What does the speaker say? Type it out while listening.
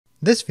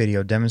This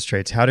video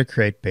demonstrates how to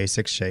create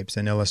basic shapes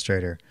in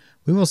Illustrator.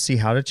 We will see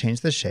how to change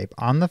the shape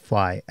on the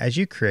fly as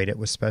you create it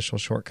with special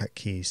shortcut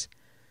keys.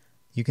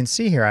 You can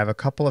see here I have a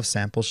couple of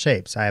sample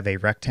shapes. I have a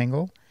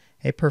rectangle,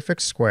 a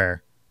perfect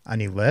square,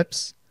 an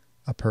ellipse,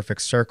 a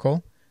perfect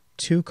circle,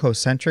 two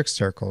concentric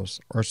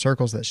circles or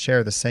circles that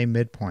share the same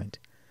midpoint,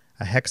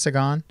 a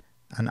hexagon,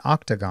 an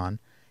octagon,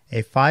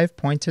 a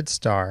 5-pointed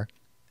star,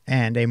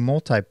 and a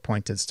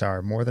multi-pointed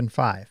star, more than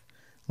 5.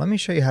 Let me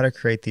show you how to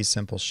create these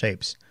simple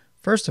shapes.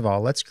 First of all,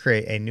 let's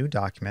create a new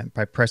document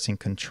by pressing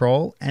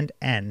Ctrl and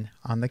N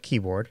on the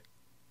keyboard.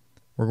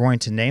 We're going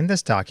to name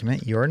this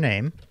document Your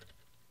Name,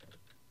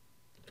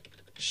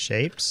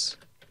 Shapes.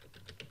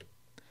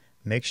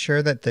 Make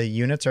sure that the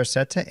units are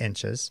set to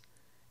inches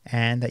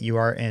and that you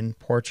are in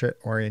portrait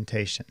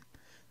orientation.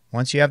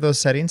 Once you have those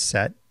settings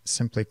set,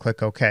 simply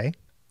click OK.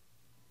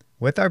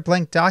 With our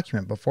blank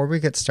document, before we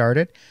get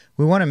started,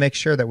 we want to make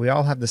sure that we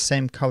all have the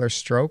same color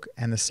stroke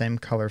and the same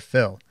color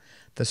fill.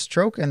 The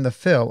stroke and the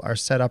fill are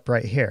set up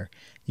right here.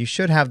 You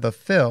should have the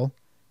fill,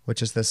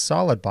 which is this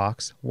solid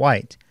box,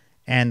 white,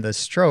 and the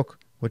stroke,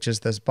 which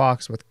is this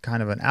box with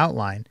kind of an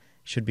outline,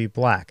 should be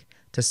black.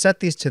 To set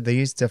these to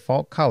these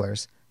default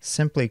colors,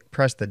 simply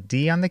press the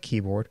D on the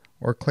keyboard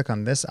or click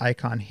on this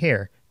icon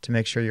here to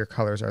make sure your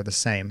colors are the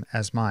same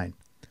as mine.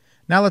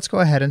 Now let's go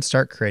ahead and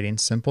start creating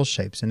simple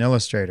shapes in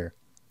Illustrator.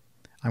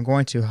 I'm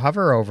going to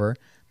hover over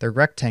the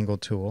rectangle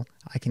tool.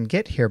 I can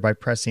get here by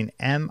pressing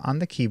M on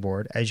the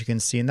keyboard, as you can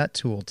see in that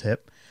tooltip.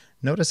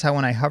 Notice how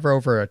when I hover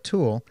over a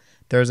tool,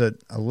 there's a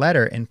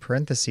letter in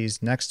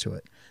parentheses next to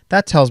it.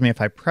 That tells me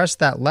if I press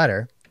that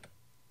letter,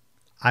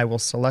 I will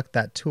select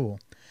that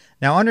tool.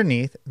 Now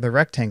underneath the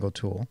rectangle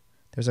tool,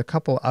 there's a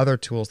couple other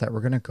tools that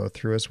we're going to go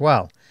through as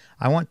well.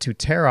 I want to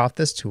tear off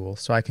this tool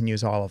so I can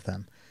use all of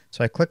them.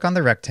 So I click on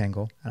the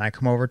rectangle and I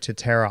come over to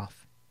tear off.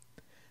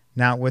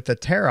 Now with the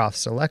tear off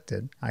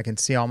selected, I can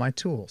see all my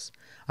tools.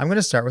 I'm going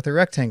to start with the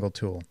rectangle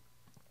tool.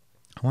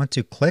 I want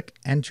to click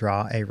and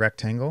draw a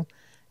rectangle,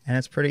 and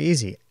it's pretty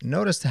easy.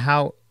 Notice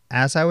how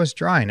as I was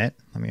drawing it,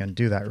 let me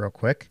undo that real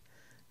quick,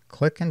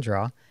 click and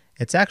draw,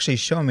 it's actually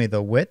showing me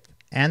the width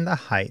and the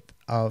height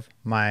of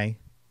my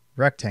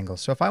rectangle.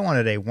 So if I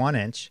wanted a 1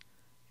 inch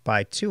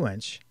by 2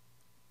 inch,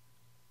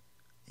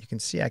 you can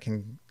see I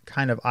can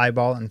kind of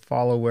eyeball and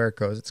follow where it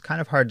goes. It's kind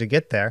of hard to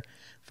get there.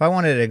 If I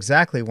wanted it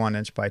exactly 1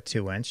 inch by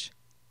 2 inch,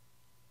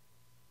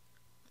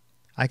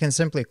 I can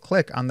simply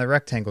click on the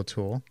rectangle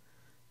tool,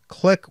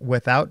 click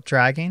without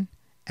dragging,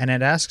 and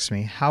it asks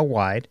me how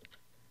wide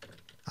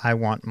I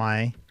want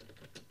my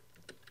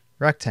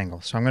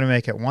rectangle. So I'm going to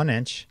make it 1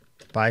 inch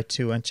by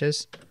 2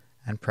 inches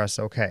and press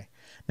OK.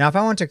 Now if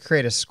I want to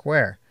create a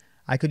square,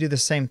 I could do the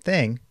same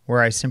thing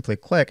where I simply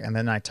click and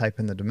then I type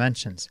in the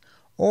dimensions.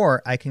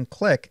 Or I can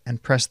click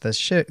and press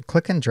the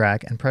click and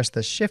drag and press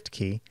the Shift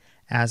key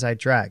as I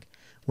drag.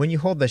 When you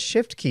hold the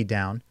Shift key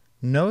down,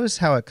 notice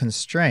how it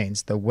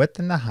constrains the width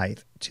and the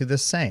height to the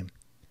same.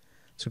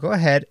 So go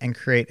ahead and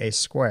create a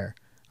square.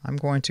 I'm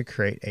going to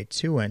create a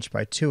 2 inch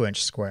by 2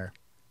 inch square.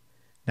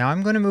 Now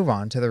I'm going to move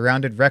on to the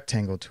rounded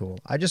rectangle tool.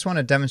 I just want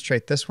to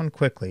demonstrate this one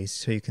quickly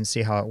so you can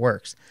see how it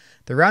works.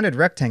 The rounded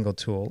rectangle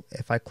tool,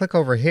 if I click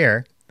over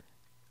here,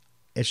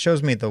 it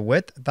shows me the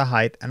width, the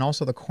height, and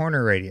also the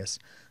corner radius.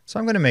 So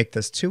I'm going to make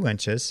this 2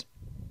 inches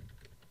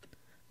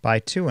by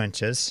 2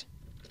 inches,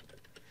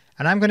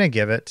 and I'm going to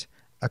give it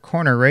a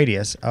corner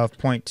radius of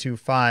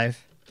 0.25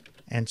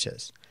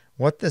 inches.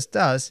 What this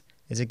does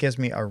is it gives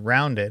me a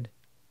rounded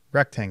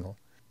rectangle.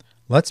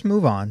 Let's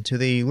move on to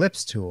the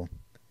ellipse tool,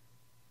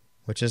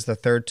 which is the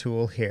third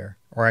tool here,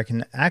 or I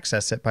can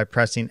access it by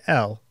pressing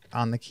L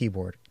on the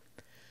keyboard.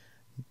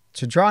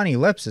 To draw an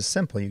ellipse is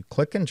simple. You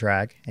click and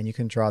drag and you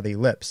can draw the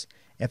ellipse.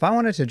 If I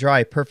wanted to draw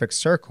a perfect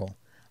circle,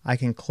 I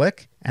can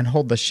click and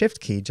hold the Shift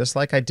key just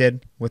like I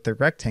did with the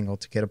rectangle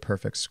to get a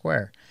perfect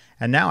square.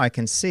 And now I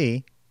can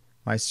see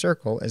my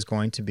circle is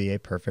going to be a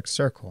perfect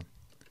circle.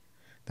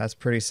 That's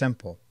pretty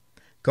simple.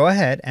 Go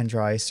ahead and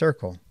draw a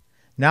circle.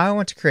 Now I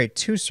want to create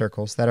two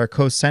circles that are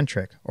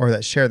concentric or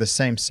that share the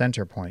same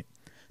center point.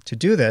 To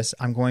do this,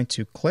 I'm going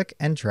to click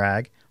and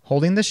drag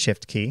holding the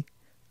Shift key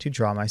to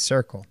draw my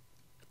circle.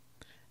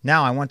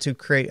 Now I want to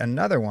create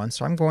another one,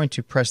 so I'm going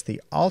to press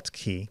the Alt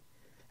key.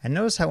 And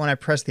notice how when I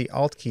press the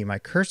Alt key, my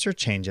cursor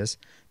changes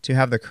to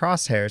have the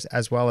crosshairs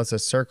as well as a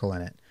circle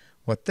in it.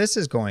 What this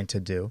is going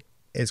to do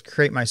is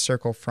create my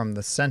circle from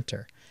the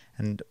center.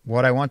 And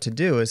what I want to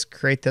do is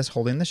create this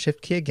holding the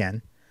Shift key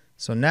again.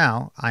 So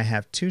now I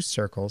have two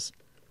circles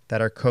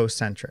that are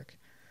concentric.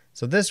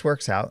 So this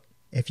works out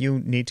if you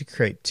need to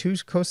create two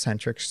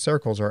concentric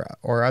circles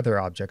or other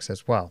objects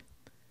as well.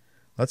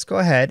 Let's go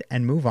ahead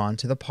and move on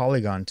to the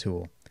Polygon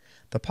tool.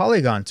 The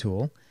Polygon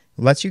tool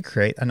lets you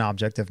create an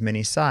object of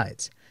many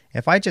sides.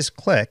 If I just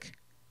click,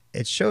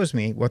 it shows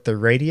me what the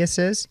radius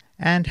is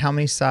and how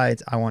many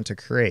sides I want to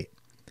create.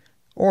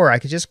 Or I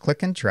could just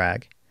click and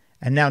drag,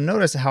 and now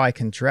notice how I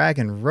can drag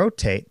and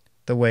rotate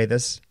the way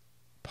this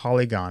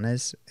polygon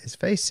is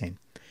facing.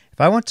 If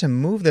I want to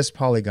move this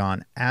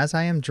polygon as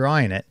I am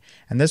drawing it,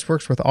 and this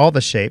works with all the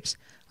shapes,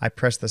 I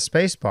press the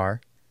space bar,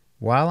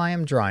 while I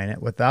am drawing it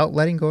without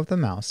letting go of the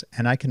mouse,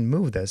 and I can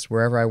move this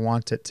wherever I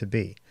want it to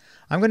be.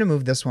 I'm going to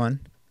move this one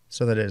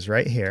so that it is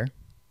right here,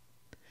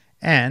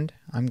 and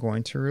I'm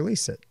going to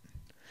release it.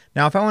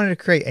 Now if I wanted to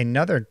create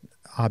another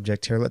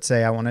object here, let's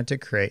say I wanted to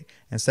create,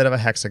 instead of a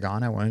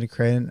hexagon, I wanted to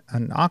create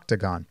an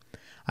octagon.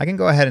 I can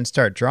go ahead and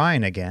start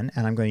drawing again,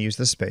 and I'm going to use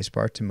the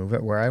spacebar to move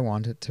it where I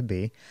want it to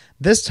be.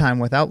 This time,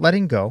 without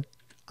letting go,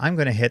 I'm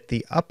going to hit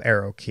the up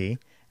arrow key,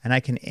 and I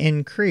can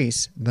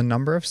increase the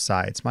number of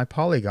sides my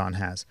polygon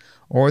has,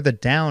 or the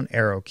down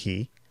arrow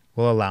key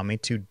will allow me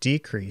to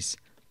decrease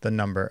the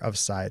number of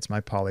sides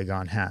my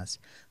polygon has.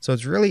 So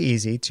it's really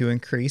easy to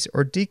increase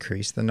or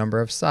decrease the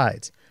number of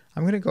sides.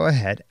 I'm going to go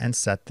ahead and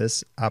set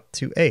this up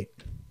to 8.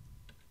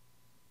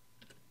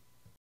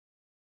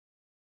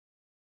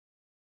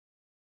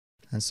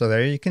 And so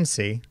there you can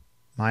see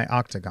my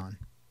octagon.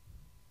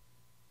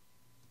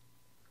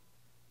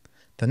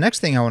 The next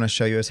thing I want to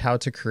show you is how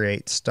to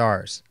create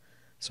stars.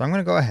 So I'm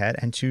going to go ahead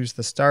and choose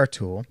the star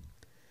tool.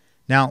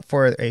 Now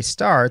for a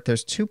star,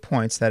 there's 2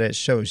 points that it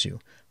shows you.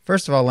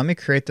 First of all, let me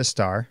create the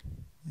star.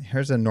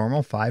 Here's a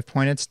normal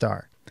 5-pointed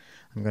star.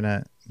 I'm going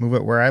to move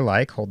it where I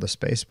like, hold the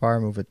space bar,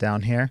 move it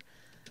down here.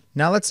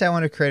 Now let's say I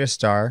want to create a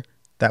star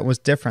that was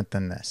different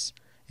than this.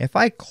 If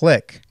I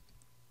click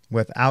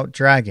without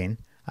dragging,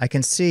 I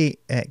can see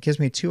it gives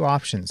me 2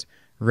 options,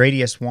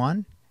 radius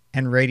 1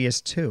 and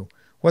radius 2.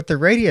 What the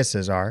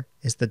radiuses are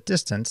is the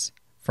distance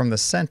from the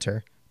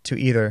center to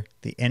either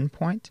the end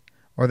point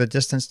or the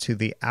distance to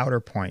the outer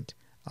point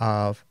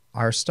of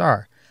our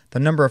star. The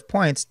number of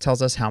points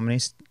tells us how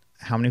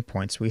many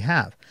points we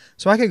have.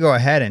 So I could go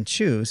ahead and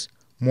choose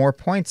more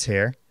points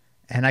here,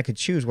 and I could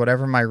choose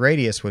whatever my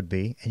radius would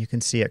be, and you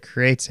can see it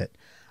creates it.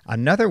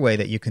 Another way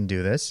that you can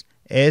do this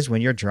is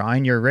when you're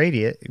drawing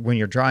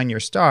your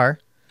star,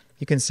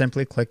 you can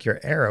simply click your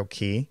arrow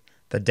key.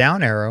 The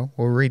down arrow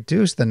will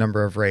reduce the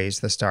number of rays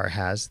the star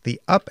has.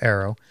 The up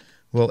arrow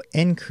will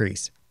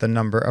increase the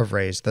number of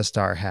rays the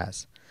star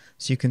has.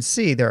 So you can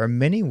see there are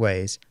many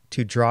ways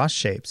to draw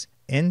shapes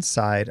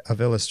inside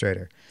of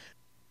Illustrator.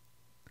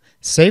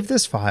 Save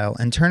this file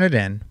and turn it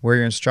in where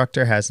your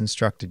instructor has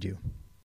instructed you.